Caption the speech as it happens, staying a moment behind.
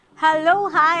Hello,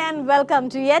 hi, and welcome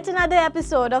to yet another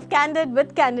episode of Candid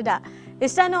with Candida.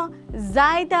 Istano,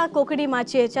 zaita kokadi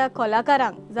machecha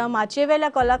kolakarang. Za machevela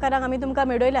kolakarang ami tumka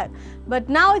medoilat. But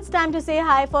now it's time to say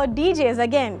hi for DJs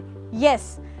again.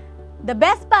 Yes, the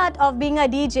best part of being a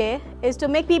DJ is to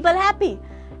make people happy.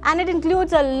 And it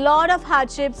includes a lot of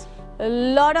hardships, a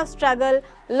lot of struggle,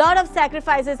 a lot of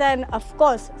sacrifices, and of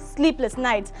course, sleepless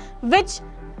nights, which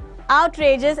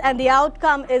outrageous, and the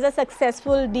outcome is a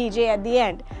successful DJ at the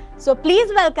end. So please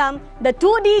welcome the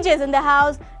two DJs in the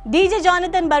house, DJ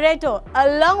Jonathan Barreto,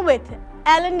 along with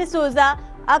Candid De Souza,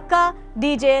 Akka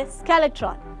DJ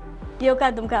Skeletron.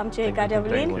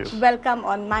 Welcome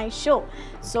on my show.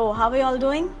 So how are you all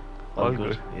doing? All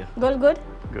good. Yeah. Good? Good.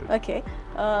 Okay.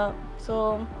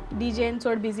 So DJ and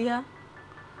sort busy ha?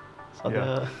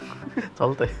 Yeah.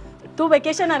 Chalte. Tu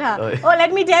vacation ha? Oh,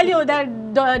 let me tell you that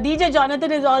DJ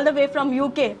Jonathan is all the way from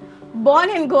UK. Born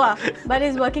in Goa, but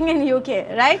is working in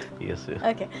UK, right? Yes.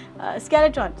 Okay.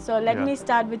 Skeletron, so let me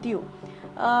start with you.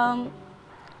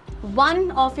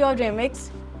 One of your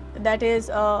remix, that is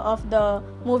of the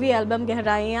movie album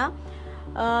Gehraiyan,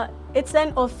 it's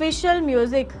an official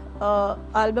music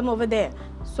album over there.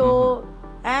 So,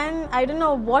 and I don't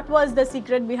know what was the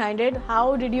secret behind it.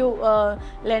 How did you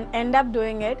end up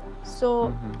doing it?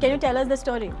 So, can you tell us the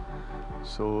story?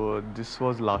 So this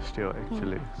was last year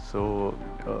actually. So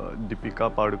Deepika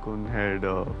Padukone had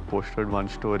posted one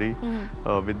story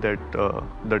with that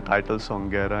the title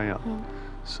song Gehraiyan.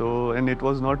 So and it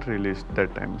was not released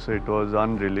that time. So it was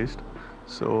unreleased.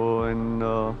 So and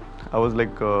I was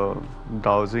like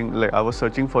browsing, like I was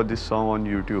searching for this song on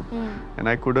YouTube, and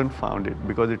I couldn't find it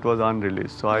because it was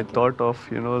unreleased. So I thought of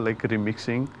like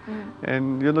remixing,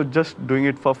 and just doing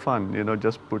it for fun,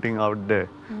 just putting out there.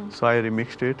 So I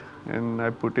remixed it and I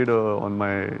put it on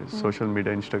my social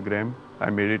media, Instagram. I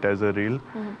made it as a reel,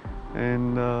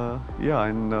 and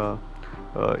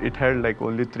it had like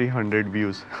only 300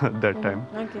 views that time.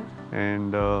 Okay.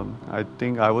 And I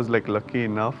think I was like lucky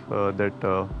enough that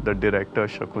the director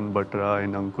Shakun Batra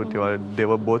and Ankur Tiwari, they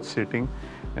were both sitting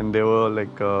and they were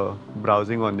like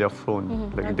browsing on their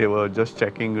phone, like they were just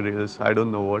checking reels, I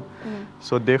don't know what.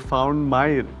 So they found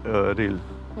my reel,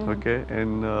 okay,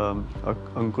 and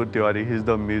Ankur Tiwari, he's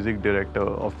the music director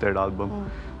of that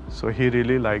album. So he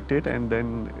really liked it, and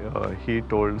then he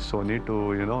told Sony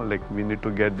to, like we need to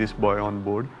get this boy on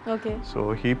board. Okay.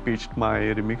 So he pitched my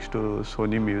remix to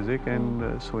Sony Music, and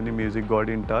Sony Music got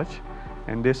in touch,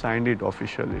 and they signed it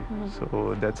officially.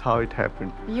 So that's how it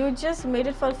happened. You just made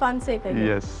it for fun's sake again?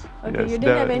 Yes. Okay, yes. you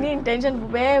didn't have any intention.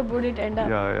 Where would it end up?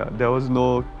 Yeah. There was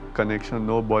no connection,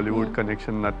 no Bollywood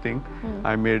connection, nothing.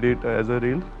 I made it as a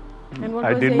reel. And what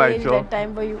I was did the my age job. that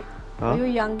time? Were you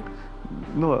young?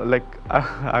 No, like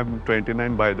I'm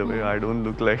 29 by the way. I don't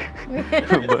look like.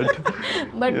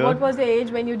 But yeah. what was the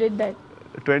age when you did that?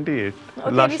 28.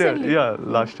 Okay, last recently? year, yeah,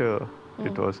 last year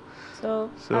it was. So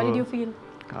how did you feel?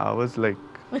 I was like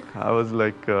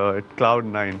at cloud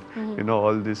 9.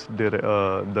 All this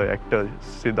the actor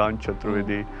Siddhant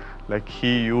Chaturvedi, like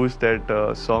he used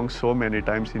that song so many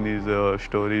times in his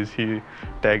stories. He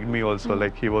tagged me also,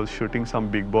 like he was shooting some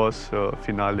Big Boss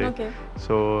finale. Okay.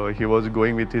 So he was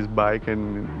going with his bike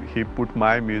and he put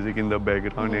my music in the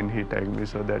background and he tagged me.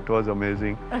 So that was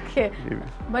amazing. Okay.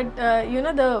 But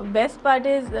the best part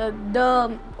is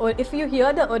if you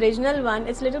hear the original one,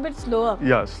 it's a little bit slower.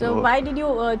 Yeah, So slower. why did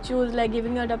you choose like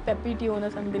giving it a peppy tune or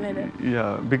something like that?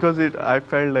 Yeah, because I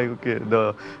felt like okay,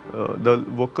 the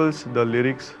vocals, the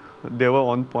lyrics, they were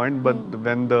on point, but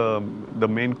when the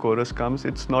main chorus comes,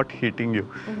 it's not hitting you.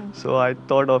 So I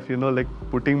thought of like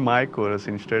putting my chorus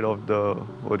instead of the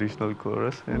original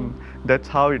chorus, and that's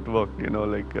how it worked.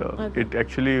 It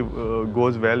actually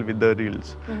goes well with the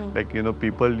reels. Like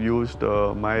people used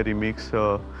my remix.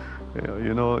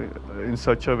 In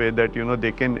such a way that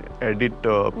they can edit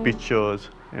pictures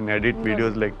and edit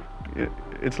videos, like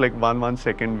it's like 1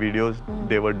 second videos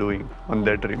they were doing on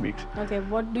that remix. Okay,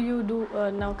 what do you do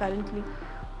now currently?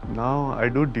 Now I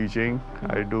do DJing.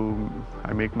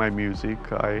 I make my music.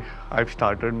 I've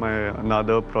started my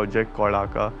another project called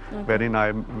Akka, wherein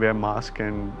I wear mask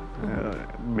and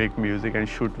make music and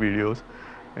shoot videos.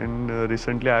 And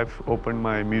recently I've opened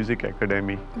my music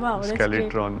academy, Wow, that's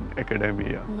Skeletron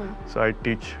Academy. Yeah. So I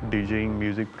teach DJing,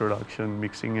 music production,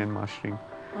 mixing and mastering.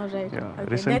 All right. Yeah. Okay.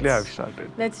 Recently I've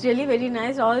started. That's really very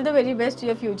nice. All the very best to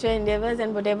your future endeavors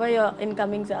and whatever your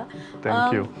incomings are.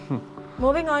 Thank you.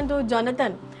 Moving on to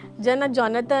Jonathan.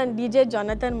 Jonathan, DJ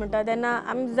Jonathan म्हणता तेन्ना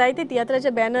आमी जायते तियात्राचे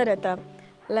banner येता.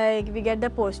 Like we get the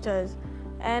posters.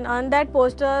 And on that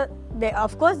poster,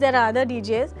 of course there are other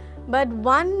DJs, but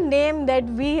one name that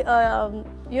we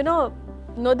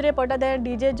Nodre Potta there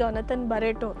DJ Jonathan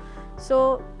Barreto.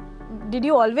 So did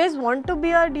you always want to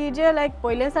be a DJ like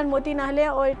Poiles and Moti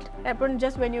Nahle, or it happened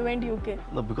just when you went UK?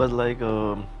 No, because like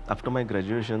after my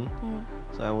graduation,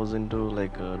 so I was into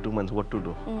like 2 months what to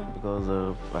do,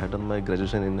 because I had done my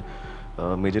graduation in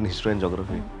major in history and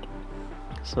geography.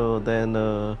 So then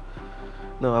no,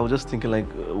 I was just thinking like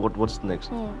what's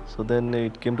next. So then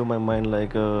it came to my mind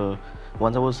like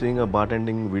once I was seeing a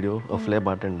bartending video, a flair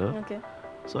bartender. Okay.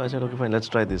 So I said, okay, fine, let's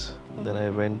try this. Then I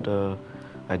went,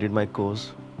 I did my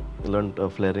course, learned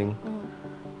flaring,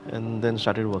 and then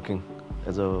started working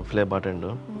as a flair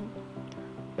bartender.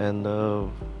 And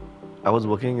I was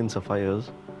working in Sapphires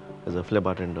as a flair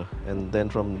bartender. And then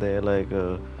from there, like,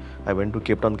 I went to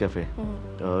Cape Town Cafe,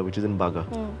 which is in Baga.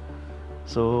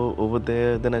 So over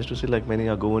there, then I used to see like many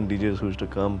Agoan DJs who used to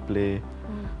come play.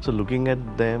 So looking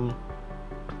at them,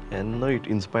 and no, it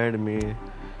inspired me.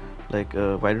 Like,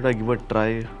 why did I give a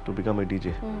try to become a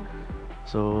DJ?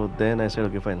 So then I said,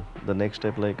 okay, fine. The next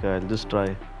step, like, I'll just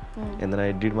try. And then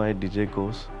I did my DJ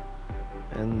course.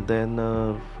 And then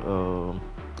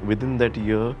within that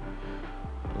year,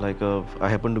 like, I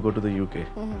happened to go to the UK.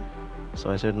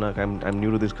 So I said, nah, I'm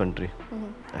new to this country.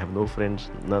 I have no friends,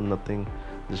 nothing,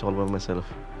 just all by myself.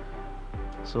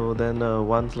 So then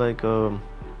once, like,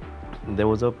 there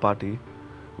was a party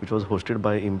which was hosted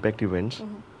by Impact Events.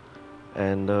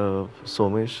 And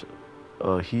Somesh,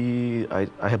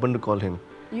 I happened to call him.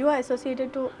 You are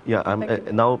associated to Yeah, I'm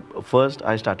now. First,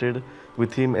 I started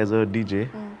with him as a DJ,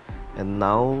 and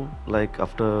now, like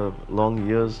after long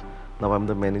years, now I'm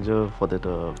the manager for that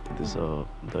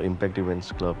the Impact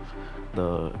Events Club,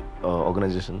 the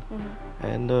organization,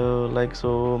 and like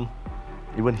so,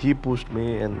 even he pushed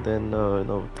me, and then you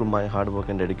know, through my hard work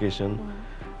and dedication,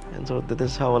 and so that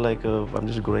is how like I'm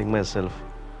just growing myself.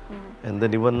 And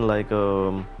then even like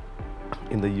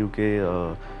in the UK,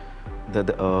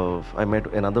 I met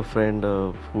another friend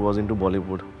who was into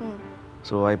Bollywood.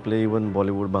 So I play even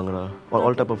Bollywood, Bhangra,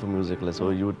 all type of music. Like, so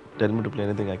you tell me to play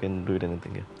anything, I can do it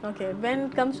anything. Yeah. Okay. When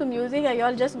it comes to music, you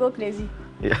all just go crazy.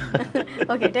 Yeah.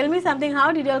 Okay. Tell me something.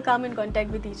 How did you all come in contact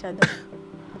with each other?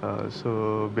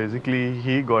 So basically,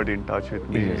 he got in touch with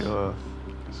me. Yes.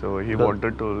 So he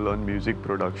wanted to learn music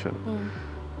production.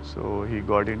 So he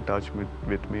got in touch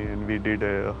with me, and we did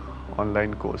a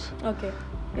online course. Okay.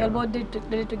 You all both did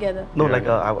it together. No, Yeah, like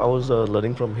yeah. I was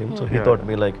learning from him, so he Yeah, taught yeah.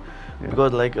 me like Yeah.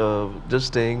 because like just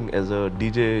staying as a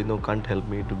DJ, you know, can't help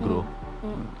me to grow.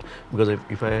 Because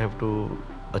if I have to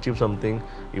achieve something,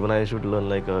 even I should learn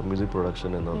like music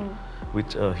production and all,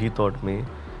 which he taught me.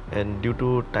 And due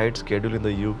to tight schedule in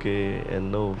the UK,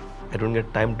 and no, I don't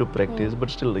get time to practice. But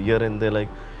still, here and there, like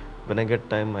when I get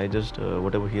time, I just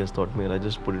whatever he has taught me, I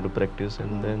just put into practice,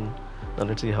 and then now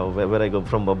let's see how where I go.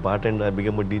 From a bartender, I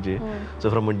became a DJ.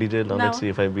 So from a DJ, now let's see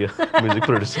if I be a music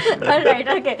producer. All right.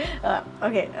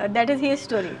 Okay. That is his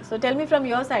story. So tell me from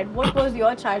your side, what was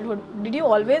your childhood? Did you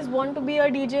always want to be a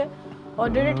DJ, or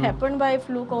did it happen by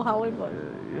fluke, or how it was?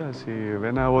 Yeah, see,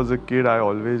 when I was a kid, I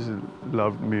always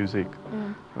loved music.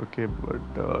 Okay,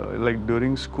 but like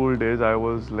during school days, I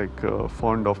was like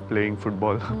fond of playing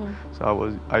football.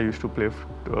 So I used to play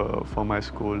for my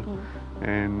school,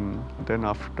 and then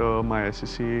after my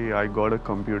SSC, I got a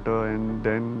computer, and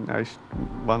then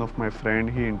one of my friend,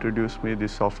 he introduced me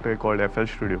this software called FL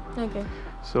Studio. Okay.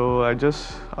 So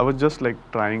I was just like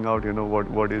trying out, you know,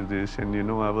 what is this, and you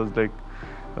know, I was like.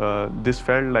 This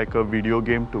felt like a video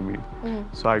game to me.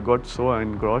 So I got so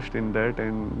engrossed in that,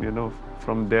 and you know,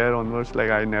 from there onwards,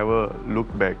 like I never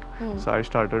looked back. So I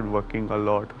started working a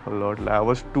lot. Like, I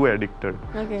was too addicted.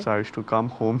 Okay. So I used to come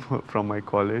home from my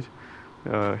college,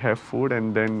 have food,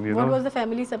 and then you What know. was the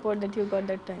family support that you got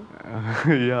that time?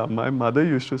 Yeah, my mother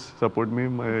used to support me.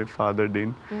 My father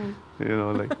didn't. You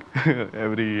know, like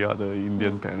every other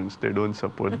Indian parents, they don't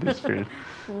support this field.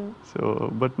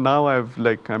 So, but now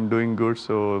I'm doing good.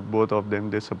 So both of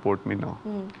them, they support me now.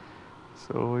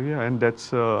 So yeah, and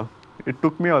that's it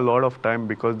took me a lot of time,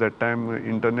 because that time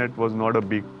internet was not a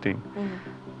big thing.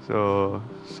 So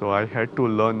I had to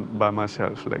learn by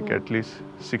myself. Like at least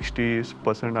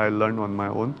 60% I learned on my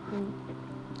own.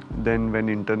 Then when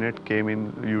internet came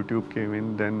in, YouTube came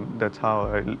in, then that's how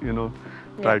I, you know,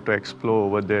 try to explore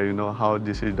over there, you know, how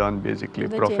this is done basically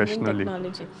The professionally.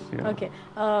 changing technology. Yeah. Okay.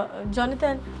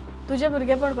 Jonathan, तुझे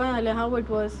भुरगेपण कशें जालें? How it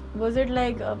was? Was it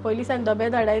like पयलींसान डबे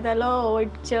धाडायतालो, or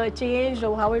it changed,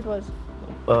 or how it was?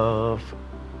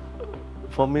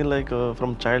 For me, like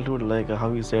from childhood, like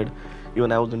how he said,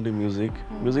 even I was into music.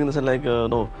 Music in the sense like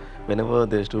no, whenever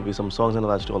there used to be some songs and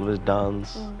I used to always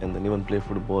dance and then even play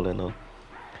football and all.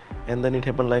 And then it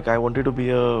happened like I wanted to be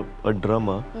a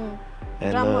drummer,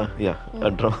 And Drummer. yeah,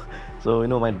 a drum. So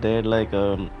my dad like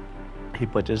he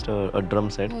purchased a drum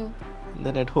set. And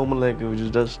then at home like we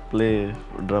just play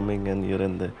drumming and here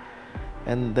and there.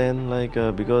 And then like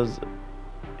because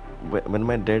when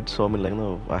my dad saw me like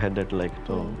I had that like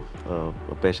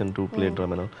a passion to play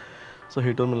drum and all. So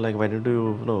he told me like, why don't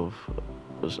you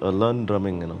learn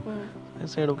drumming, I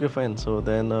said okay fine. So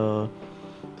then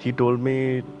he told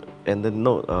me, and then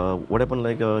what happened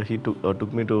like he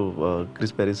took me to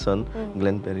Chris Perry's son,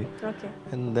 Glenn Perry. Okay.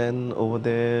 And then over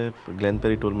there Glenn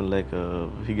Perry told me like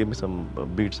he gave me some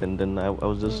beats, and then I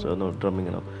was just drumming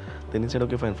and all. Then he said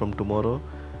okay fine, from tomorrow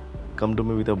come to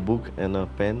me with a book and a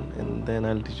pen, and then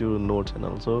I'll teach you notes and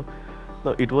all. So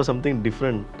it was something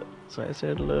different. So I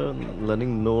said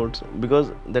learning notes,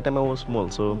 because that time I was small,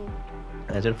 so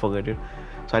I said forget it.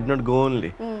 So I did not go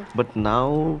only. But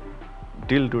now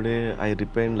till today I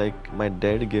repent, like my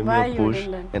dad gave Why me a you push,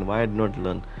 didn't learn? and why I did not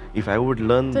learn. If I would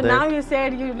learn So that, now you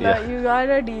said you Yeah. you are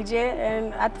a DJ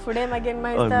and at Fudem again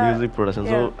my music production.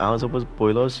 So I was supposed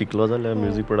पहिला शिकलो जाल्यार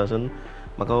music production.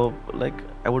 Maka like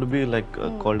I would be like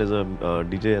called as a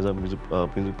DJ, as a music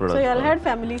producer. So you all had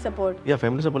family support. Yeah,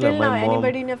 family support. Till Like, my now, mom.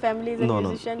 anybody in your family is a No,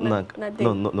 musician? no,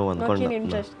 Nothing. no one. No Can't- keen no,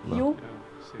 interest. no. You?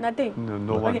 Nothing.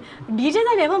 No one. Okay. DJs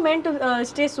are never meant to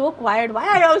stay so quiet. Why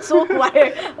are you all so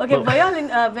quiet? Okay, were you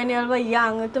all when you all were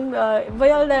young? Were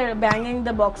you all there banging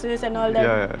the boxes and all that?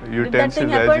 Yeah, Did that thing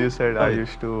utensils, as happen? you said, I Oh.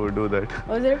 used to do that.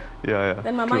 Was it? Yeah.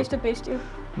 Then mama true. used to paste you.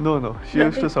 No, she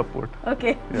used to Nothing? support.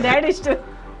 Okay. Yeah. Dad used to.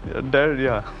 Dad,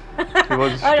 yeah. He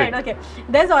was All right, strict. okay.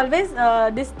 There's always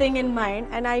this thing in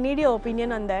mind, and I need your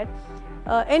opinion on that.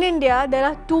 In India, there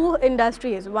are two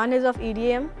industries. One is of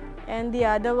EDM, and the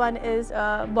other one is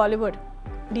Bollywood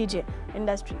DJ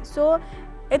industry. So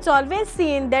it's always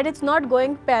seen that it's not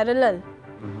going parallel.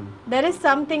 There is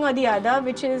something or the other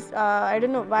which is I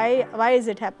don't know why is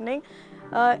it happening.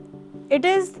 It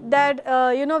is that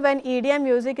when EDM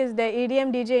music is there, EDM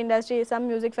DJ industry, some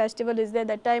music festival is there,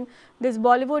 that time this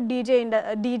Bollywood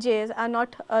DJs are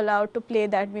not allowed to play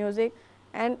that music,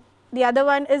 and the other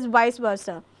one is vice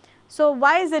versa. So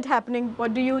why is it happening?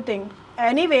 What do you think?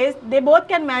 Anyways, they both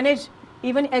can manage,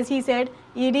 even as he said,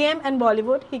 EDM and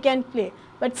Bollywood, he can play.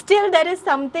 But still there is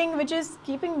something which is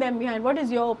keeping them behind. What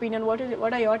is your opinion? What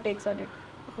are your takes on it?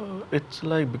 It's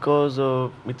like because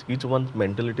it's each one's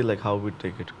mentality, like how we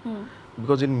take it.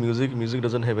 Because in music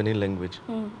doesn't have any language.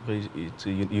 It's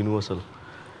universal.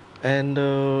 And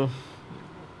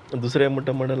दुसरे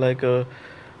म्हणटा like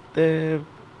ते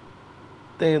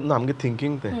आमगे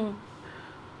thinking ते.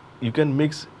 You can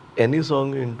mix any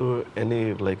song into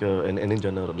any like any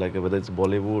genre, like whether it's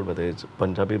Bollywood, whether it's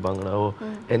Punjabi, Bhangra, or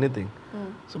anything.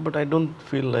 So, but I don't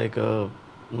feel like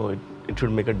it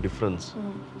should make a difference.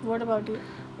 What about you?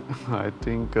 I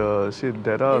think, see,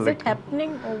 there are Is like. it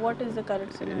happening or what is the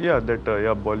current scenario? Yeah, that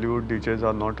Bollywood DJs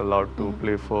are not allowed to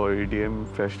play for EDM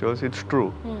festivals. It's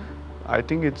true. I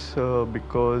think it's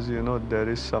because there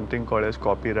is something called as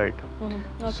copyright.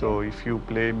 Okay. So if you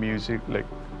play music, like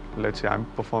let's say I'm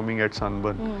performing at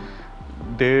Sunburn,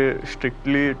 they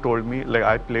strictly told me, like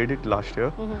I played it last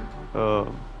year.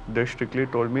 They strictly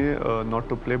told me not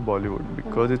to play Bollywood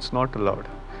because it's not allowed.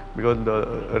 Because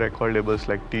the record labels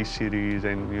like T-Series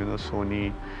and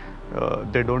Sony,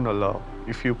 they don't allow.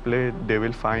 If you play, they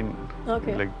will fine.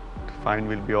 Okay. Like fine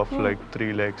will be of like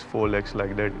 3 lakhs, 4 lakhs,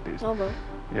 like that it is. Okay.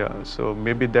 Yeah, so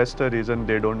maybe that's the reason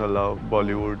they don't allow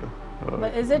Bollywood.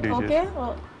 But is it DJs. okay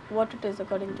or what it is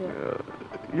according to you?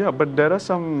 Yeah, but there are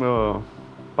some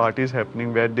parties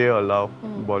happening where they allow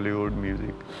Bollywood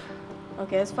music.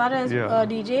 Okay, as far as Yeah.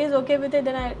 DJ is okay with it,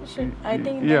 then I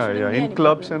think there Yeah, shouldn't yeah. be In any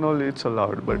clubs problem. and all, it's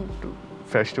allowed, but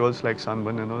festivals like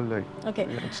Sunburn and all, like Okay.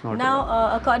 yeah, it's not Now,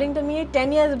 allowed. according to me,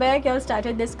 10 years back, you all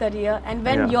started this career. And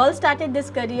when Yeah. you all started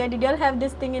this career, did you all have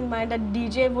this thing in mind that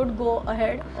DJ would go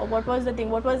ahead? Or what was the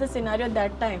thing? What was the scenario at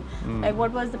that time? Like,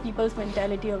 what was the people's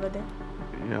mentality over there?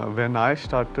 Yeah, when I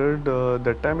started,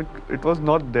 that time it was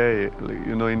not there. Like,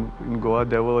 in Goa,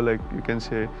 there were like, you can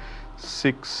say,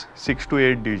 six to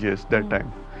 8 DJs that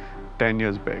time. 10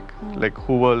 years back, like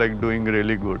who were like doing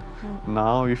really good.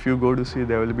 Now if you go to see,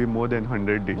 there will be more than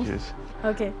 100 DJs.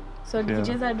 Okay. So Yeah.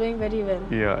 DJs are doing very well.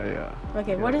 Yeah.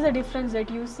 Okay. What is the difference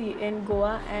that you see in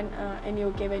Goa and in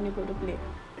UK when you go to play?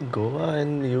 Goa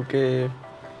and UK,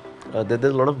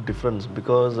 there's a lot of difference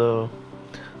because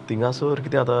Tingasur,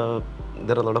 there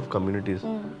are a lot of communities.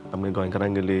 I mean,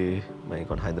 Goenkarangali,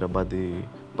 Hyderabadi,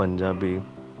 Punjabi.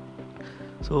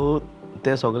 So,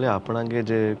 ते सगळे आपणागे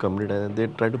जे community आहे they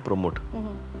try to promote.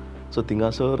 So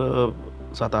थिंगासर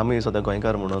सो आतां आमी सद्या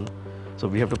गोंयकार म्हणून so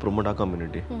we have to promote our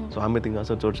community. So आमी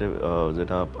थिंगासर चडशे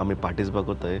जेन्ना आमी पार्टीज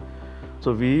बघताय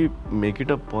So we make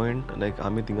it a point like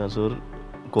आमी थिंगासर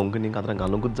कोंकणी कातरां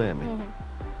घालूंकूच जाय आमी.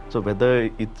 So whether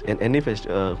it's in any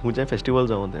खंयचें फेस्टिवल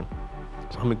जावं तें,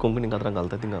 so आमी कोंकणी कातरां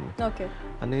घालता थिंगा आमी. Okay.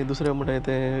 आनी दुसरें म्हणटा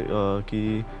तें की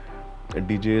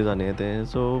DJs आनी तें,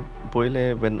 so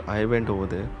पयलें when I went over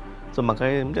there, so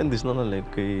म्हाकाय म्हणजे दिसना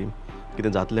लायक की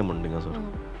कितें जातलें म्हण थिंगासर.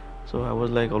 So I was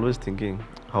like always thinking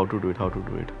how to do it.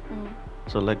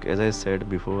 So like as I said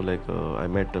before, like I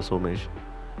met Somesh,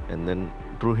 and then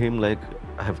through him like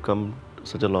I have come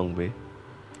such a long way.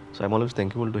 So I'm always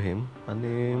thankful to him. And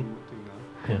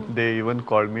They even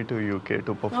called me to UK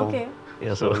to perform. Okay.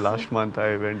 yeah, So last month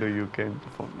I went to UK and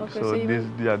performed. Okay, So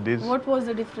so this What was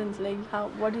the difference? Like,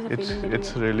 what is the feeling that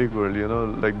it's you really good, you know,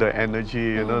 like the energy,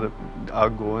 you know,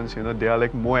 our Goans, you know, they are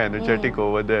like more energetic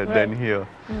over there than here.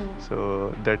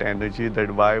 So that energy, that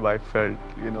vibe I felt,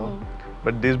 you know.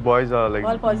 But these boys are like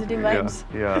All positive vibes.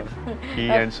 Yeah. He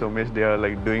and Somesh, they are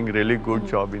like doing really good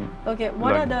job in. Okay,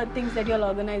 what are London. the things that you'll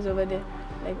organize over there?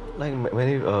 Like,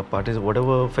 many parties,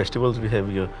 whatever festivals we have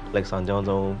here, like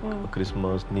Sanjawan,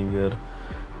 Christmas, New Year,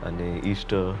 and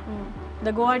Easter.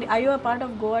 the Goa Day. Are you a part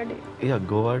of Goa Day? Yeah,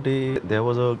 Goa Day, there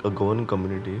was a Goan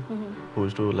community who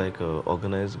used to like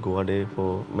organize Goa Day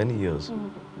for many years.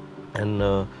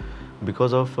 And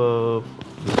because of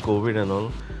this COVID and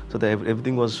all, so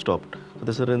everything was stopped. So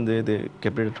this certain they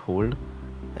kept it at hold.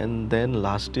 And then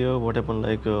last year, what happened,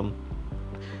 like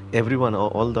everyone,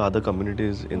 all the other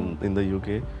communities in the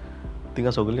UK,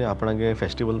 थिंगा सगळे आपणागे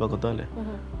festival बा कोताले.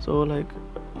 So like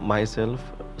myself,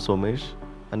 Somesh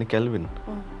and Kelvin.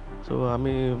 So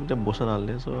आमी म्हणजे बसून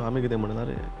आसले. So आमी कितें म्हणलें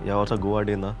अरे ह्या वर्सा गोवा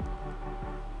डे ना.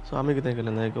 So आमी कितें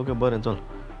केलें लायक ओके बरें चल,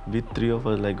 we three of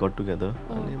us like got together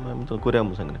आनी आमी चल करुया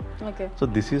म्हणून सांगलें. Okay. So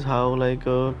this is how like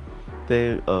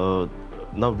they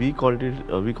now we call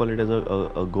it as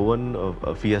a Goan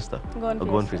fiesta.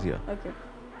 Goan fiesta. Yeah. Okay.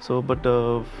 So but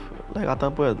like आता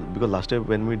पळय, because last time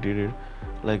when we did it,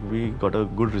 like we got a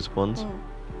good response.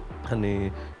 And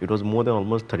it was more than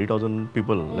almost 30,000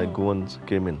 people, like Goans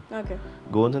came in. Okay.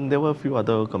 Goans, and there were a few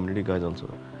other community guys also.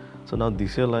 So now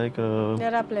this year, like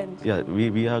There are plans. yeah,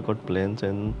 we have got plans,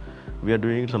 and we are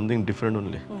doing something different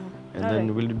only. And then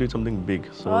Alright. we'll do something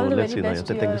big. So All the let's see. very best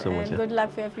to Thank you you so much. and good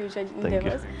luck for your future Thank you.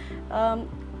 endeavors.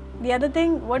 The other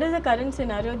thing, what is the current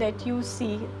scenario that you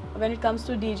see when it comes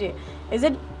to DJ? Is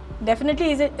it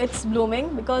definitely it's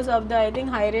blooming because of the, I think,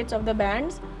 high rates of the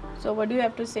bands? So what do you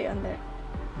have to say on that?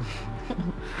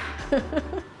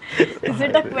 Is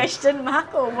it a question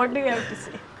mark or what do you have to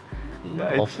say?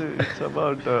 Yeah,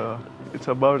 it's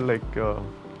about like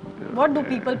What do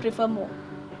people prefer more?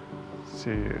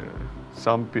 see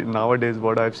nowadays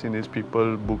what I've seen is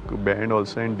people book band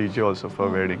also and DJ also for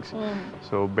weddings.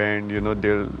 So band, you know,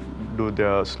 they'll do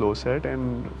their slow set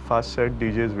and fast set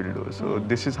DJs will do. So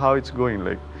this is how it's going.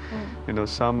 Like you know,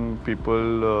 some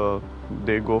people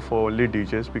they go for only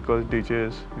DJs because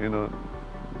DJs, you know,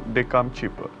 they come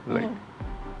cheaper like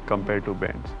compared to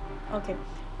bands. Okay.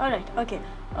 All right. Okay.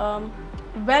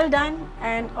 Well done,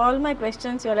 and all my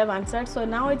questions you all have answered. So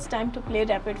now it's time to play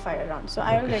rapid fire round. So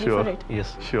are you ready Sure. for it?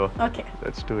 Yes. Sure. Okay.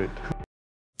 Let's do it.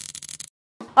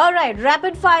 All right.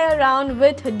 Rapid fire round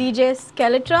with DJ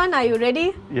Skeletron. Are you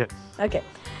ready? Yes. Okay.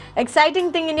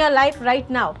 Exciting thing in your life right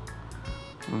now.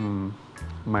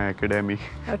 My academy.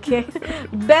 Okay.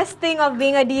 Best thing of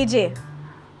being a DJ.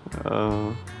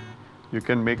 You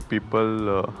can make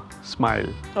people smile.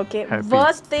 Okay. Happy.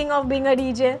 Worst thing of being a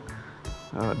DJ.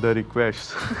 The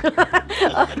requests.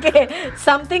 Okay.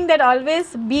 Something that always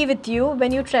be with you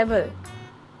when you travel.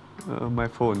 My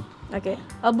phone. Okay.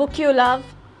 A book you love.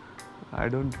 I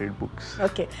don't read books.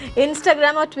 Okay.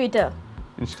 Instagram or Twitter.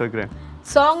 Instagram.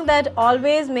 Song that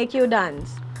always make you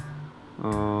dance.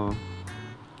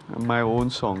 My own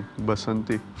song,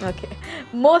 Basanti. Okay.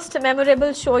 Most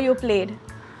memorable show you played.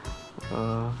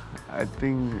 I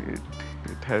think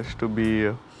it has to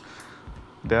be.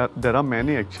 There are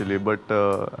many actually, but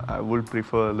I would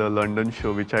prefer the London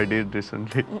show which I did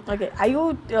recently. Okay. Are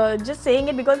you just saying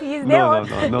it because he is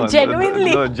there? No. or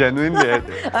Genuinely. No, genuinely.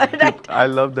 Alright. I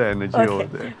love the energy over Okay.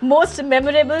 there. Most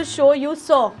memorable show you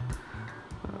saw.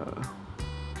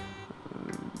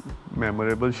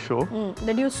 Memorable show.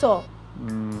 That you saw.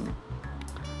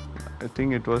 I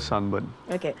think it was Sunburn.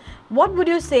 Okay. What would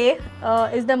you say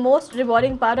is the most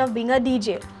rewarding part of being a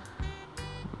DJ?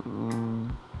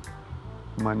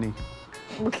 Money.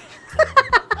 Okay.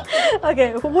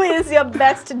 Okay. Who is your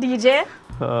best DJ?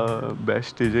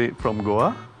 Best DJ from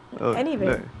Goa.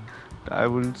 Anywhere. I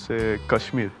would say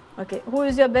Kashmir. Okay. Who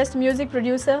is your best music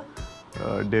producer?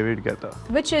 David Guetta.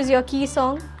 Which is your key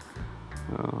song?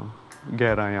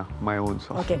 Geraya, my own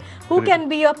song. Okay. Who can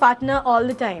be your partner all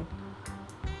the time?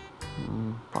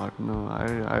 Partner,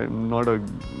 I'm not a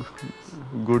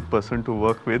good person to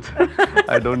work with.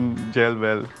 I don't gel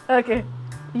well. Okay.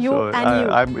 You So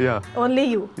and you. yeah, Only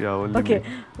you. only Okay. me.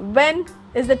 When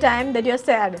is the time that you're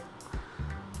sad?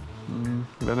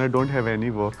 When I don't have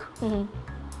any work.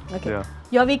 Okay. Yeah.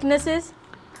 Your weaknesses?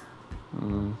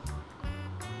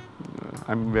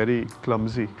 I'm very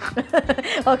clumsy.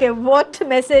 Okay. What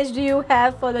message do you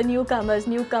have for the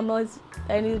newcomers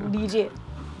and DJ?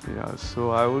 Yeah,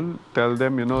 so I will tell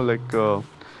them, like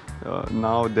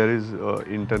now there is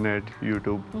internet,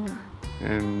 YouTube,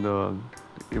 and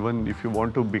even if you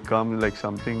want to become like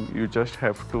something, you just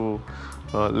have to,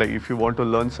 like if you want to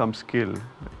learn some skill,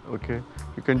 okay,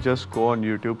 you can just go on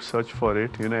YouTube, search for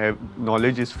it.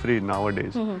 Knowledge is free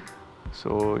nowadays.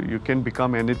 So you can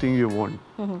become anything you want.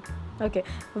 Okay.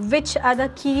 Which are the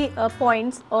key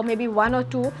points, or maybe one or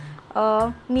two,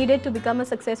 needed to become a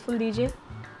successful DJ?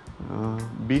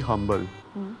 Be humble.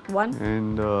 One.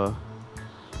 And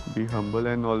be humble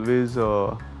and always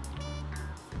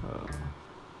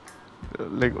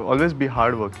like always be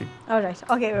hardworking. All right.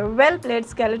 Okay. Well played,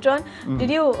 Skeletron. Did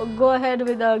you go ahead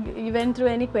with you went through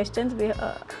any questions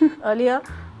earlier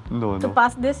No, to no.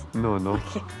 pass this? No, no.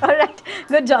 Okay. All right.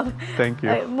 Good job. Thank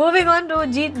you. Moving on to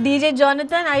DJ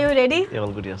Jonathan. Are you ready? Yeah,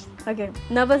 all good, yes. Okay.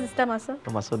 Nervous this time, also?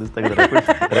 Masa this thing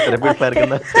rapid fire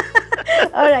karna.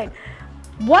 All right.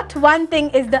 What one thing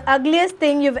is the ugliest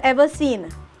thing you've ever seen?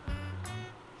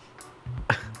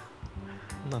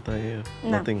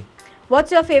 Nothing.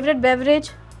 What's your favorite beverage?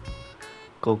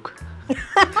 Coke.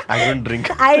 I don't drink.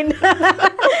 I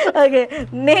know. Okay.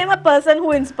 Name a person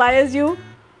who inspires you.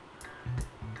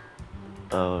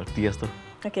 Tiesto.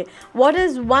 Okay. What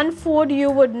is one food you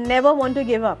would never want to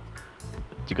give up?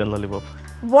 Chicken lollipop.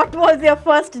 What was your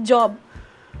first job?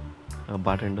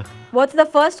 Bartender. What's the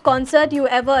first concert you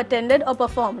ever attended or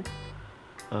performed?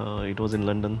 It was in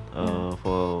London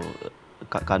for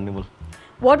carnival.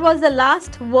 What was the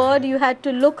last word you had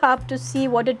to look up to see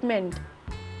what it meant?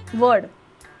 Word.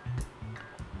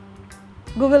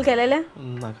 Google ke lele?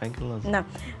 Na, kain kelna. No.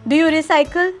 Do you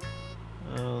recycle?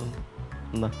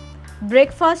 Na.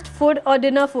 Breakfast food or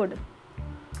dinner food?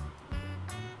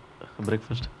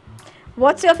 Breakfast.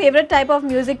 What's your favorite type of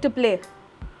music to play?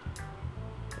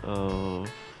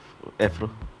 Afro.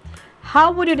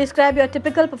 How would you describe your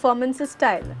typical performance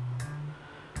style?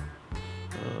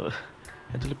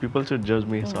 Actually, people should judge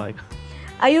me, so I.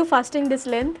 Are you fasting this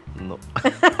length? No.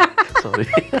 Sorry.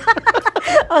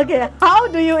 Okay. How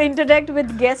do you interact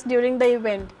with guests during the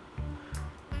event?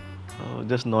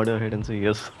 Just nod your head and say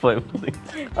yes for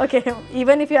everything. Okay.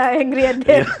 Even if you are angry at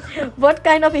them. What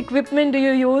kind of equipment do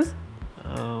you use?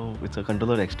 It's a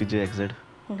controller XTJ XZ.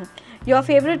 Your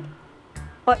favorite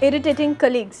or irritating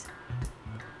colleagues?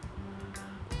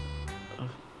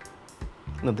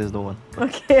 No, there's no one.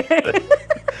 Okay.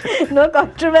 No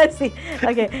controversy.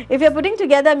 Okay. If you're putting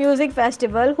together a music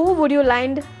festival, who would you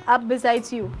line up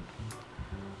besides you?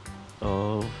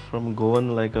 From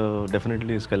Goan, like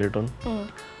definitely Skeletron.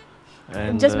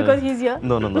 And, Just because he's here?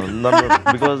 No.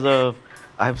 Because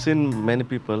I've seen many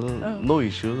people, no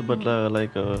issues, but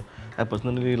I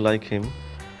personally like him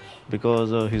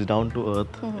because he's down to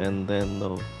earth and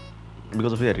then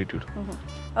because of his attitude.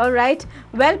 All right.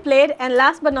 Well played. And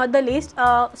last but not the least,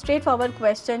 straightforward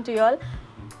question to you all.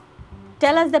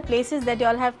 Tell us the places that you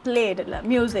all have played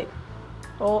music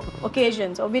or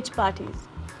occasions or which parties.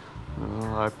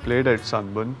 I played at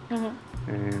Sunburn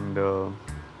and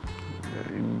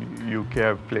in UK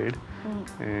I've played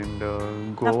and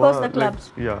Goa. Of course, the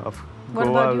clubs. What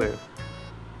Goa. about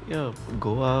you?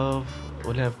 Goa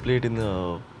only I've played in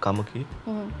Kamuki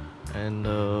and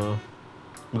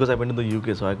because I went to the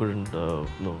UK, so I couldn't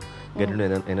get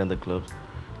into any other clubs.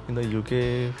 In the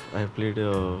UK, I've played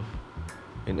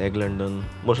in Egg London,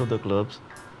 most of the clubs,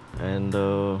 and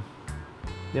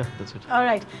yeah, that's it. All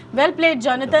right. Well played,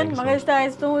 Jonathan. Yeah, thanks Magasta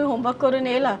is to homework करून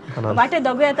येला. वाटे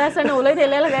दोघे आता सण ओलय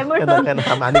तेलेला काय म्हणून.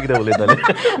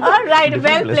 All right.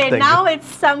 Well played. Now it's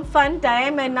some fun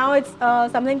time, and now it's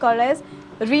something called as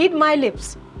read my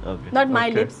lips. Okay. Not my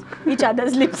Okay. lips, each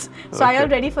other's lips. So are you all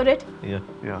Okay. ready for it?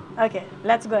 Yeah. Okay,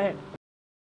 let's go ahead.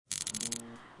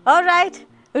 All right.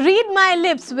 Read my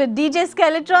lips with DJ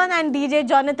Skeletron and DJ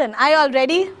Jonathan. Are you all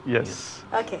ready? Yes.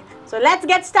 Okay, so let's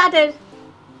get started.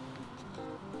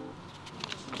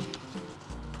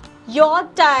 Your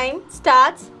time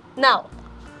starts now.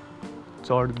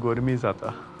 चौड गोरमी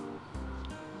जाता.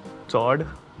 चौड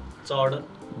Chod,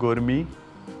 गोरमी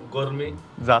Gormi,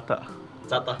 जाता.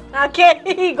 Zata. Okay,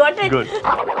 he got it. Good.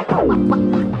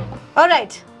 All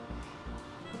right.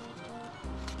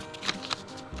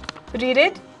 Read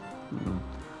it.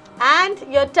 And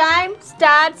your time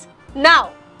starts now.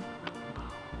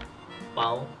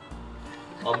 पाव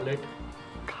omelette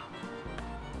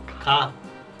खा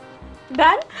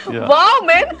Done? Yeah. Wow,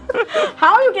 man!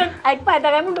 How you can ऐकपा येता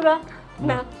काय म्हणतो का?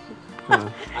 ना.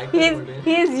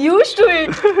 He is used to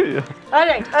it. Yeah. All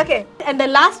right, okay. And the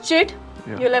last cheat,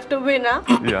 Yeah. you'll have to win, huh?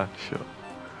 Yeah, sure.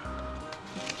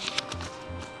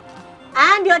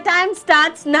 And your time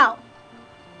starts now.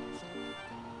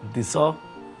 Disco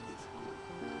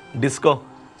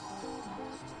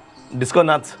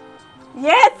nuts.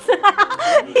 Yes,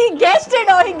 he guessed it.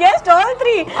 Oh, he guessed all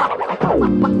three.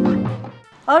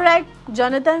 All right,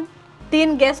 Jonathan.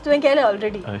 3 guests तुमने केले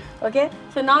already. Aye. Okay,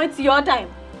 so now it's your time.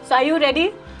 So are you ready?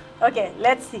 Okay,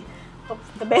 let's see. Hope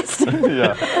for the best.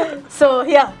 Yeah. So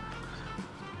here,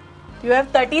 you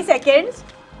have 30 seconds.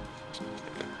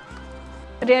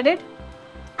 Read it.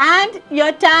 And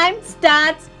your time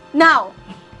starts now.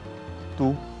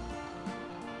 Tu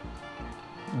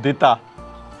Dita.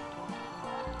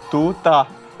 Tu ta.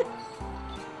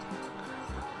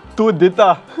 Tu dita.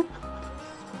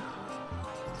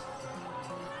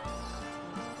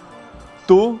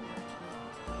 Tu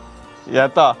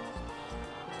yata.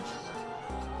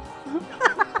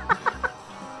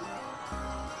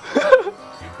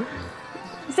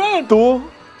 Say it. Tu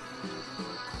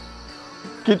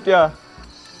kitya.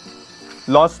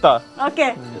 Losta. Okay.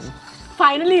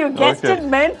 Finally, you guessed Okay. it,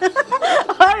 man.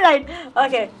 All right.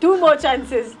 Okay, 2 more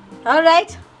chances. All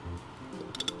right.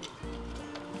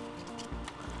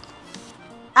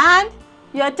 And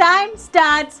your time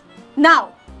starts now.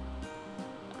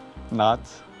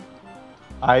 Nuts.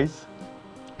 Eyes.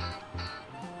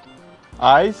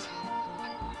 Eyes.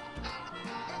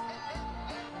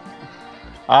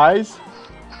 Eyes.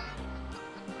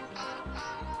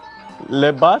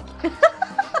 Lebat.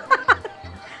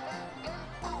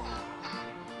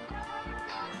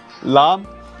 Lam.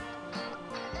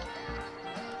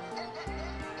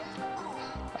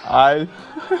 Eye.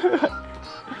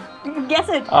 Guess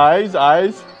it.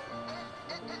 Eyes.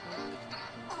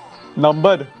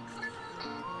 Number.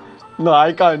 No,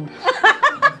 I can't.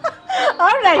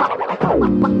 All right.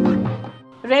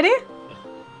 Ready?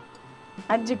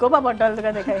 आज जिकोपा bottle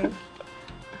तुका देखाई.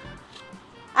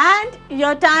 And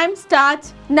your time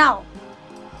starts now.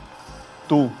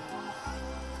 Tu.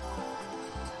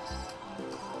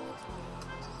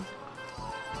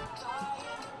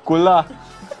 Kula.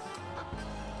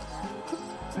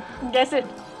 Guess it.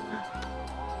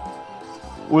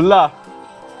 Ula.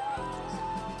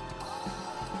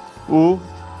 U.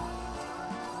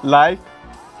 Like.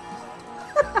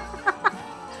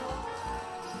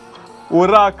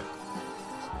 Urak.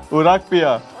 Urak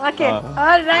pia. Okay.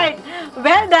 All right.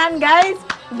 Well done, guys.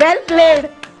 Well played.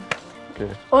 Okay.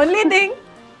 Only thing,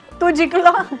 तू जिंकलो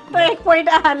तो 1 point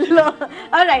हारलो.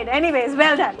 All right. Anyways,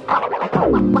 well done.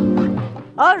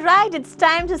 All right. It's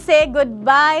time to say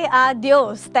goodbye.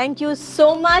 Adios. Thank you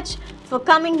so much for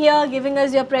coming here, giving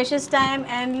us your precious time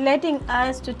and letting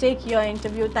us to take your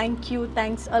interview. Thank you.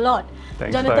 Thanks a lot. Thanks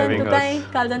for Jonathan, having तू us. काय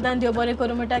कालदंतान देव बरें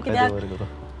करूं म्हणटा देव कित्याक बरें करूं.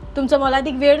 तुमचो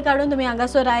मोलादीक वेळ काडून तुमी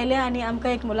हांगासर आयले आनी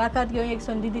आमकां एक मुलाखत घेवंक एक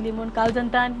संदी दिली म्हूण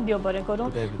कालदंतान देव बरें करूं.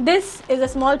 This is a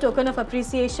small token of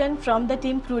appreciation from the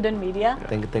team Prudent Media.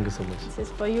 Thank you so much. This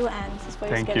is for you and this is for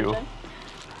Thank your you. Skeletron.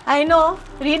 I know,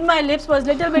 read my lips was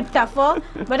little bit tougher,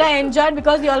 but I enjoyed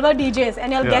because you all were DJs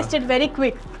and you all Yeah. guessed it very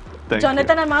quick. Thank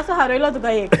Jonathan and Maso haroilo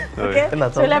tuka ek. Okay?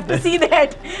 That's So you'll have to see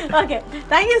that. Okay.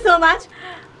 Thank you so much.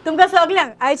 तुमकां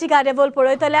सगल्यांक आयची कार्यावळ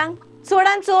पळयतल्यांक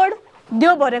चडांत चड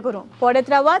देव बरें करूं. पळयत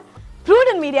रावात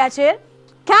Prudent Mediaचेर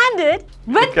Candid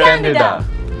with Candida.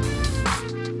 Candida.